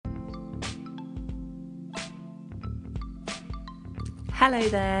Hello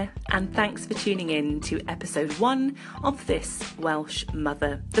there, and thanks for tuning in to episode 1 of This Welsh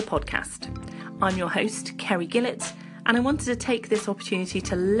Mother, the podcast. I'm your host, Kerry Gillett, and I wanted to take this opportunity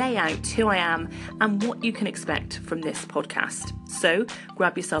to lay out who I am and what you can expect from this podcast. So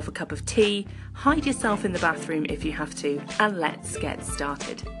grab yourself a cup of tea, hide yourself in the bathroom if you have to, and let's get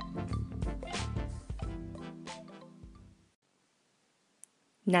started.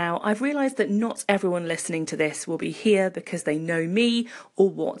 Now, I've realised that not everyone listening to this will be here because they know me or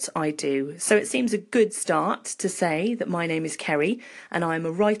what I do. So it seems a good start to say that my name is Kerry and I'm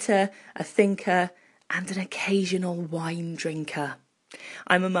a writer, a thinker and an occasional wine drinker.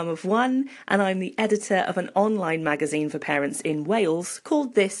 I'm a mum of one and I'm the editor of an online magazine for parents in Wales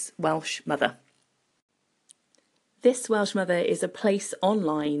called This Welsh Mother. This Welsh Mother is a place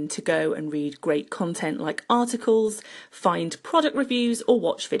online to go and read great content like articles, find product reviews or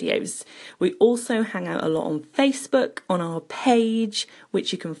watch videos. We also hang out a lot on Facebook on our page,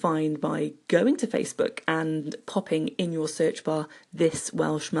 which you can find by going to Facebook and popping in your search bar This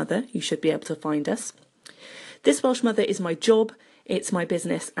Welsh Mother. You should be able to find us. This Welsh Mother is my job. It's my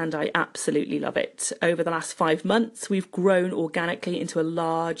business and I absolutely love it. Over the last 5 months, we've grown organically into a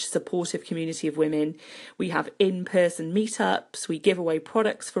large, supportive community of women. We have in-person meetups, we give away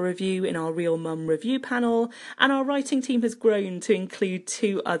products for review in our Real Mum review panel, and our writing team has grown to include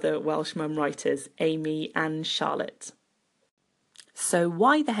 2 other Welsh mum writers, Amy and Charlotte. So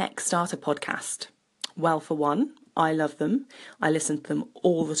why the heck start a podcast? Well, for one, I love them. I listen to them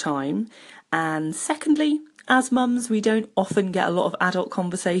all the time. And secondly, as mums, we don't often get a lot of adult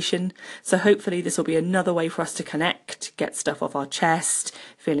conversation, so hopefully this will be another way for us to connect, get stuff off our chest,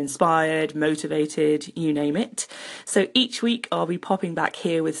 feel inspired, motivated, you name it. So each week I'll be popping back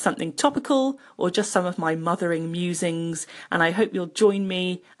here with something topical or just some of my mothering musings, and I hope you'll join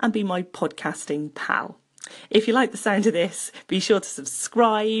me and be my podcasting pal. If you like the sound of this, be sure to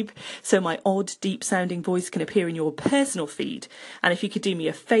subscribe so my odd, deep-sounding voice can appear in your personal feed. And if you could do me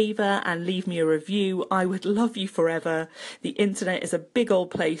a favour and leave me a review, I would love you forever. The internet is a big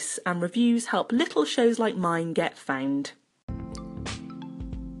old place and reviews help little shows like mine get found.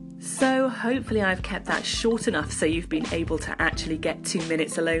 So hopefully I've kept that short enough so you've been able to actually get 2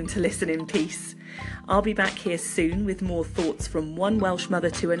 minutes alone to listen in peace. I'll be back here soon with more thoughts from one Welsh mother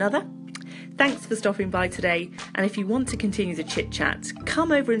to another. Thanks for stopping by today, and if you want to continue the chit chat,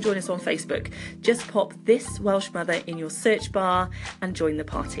 come over and join us on Facebook. Just pop This Welsh Mother in your search bar and join the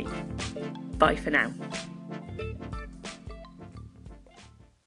party. Bye for now.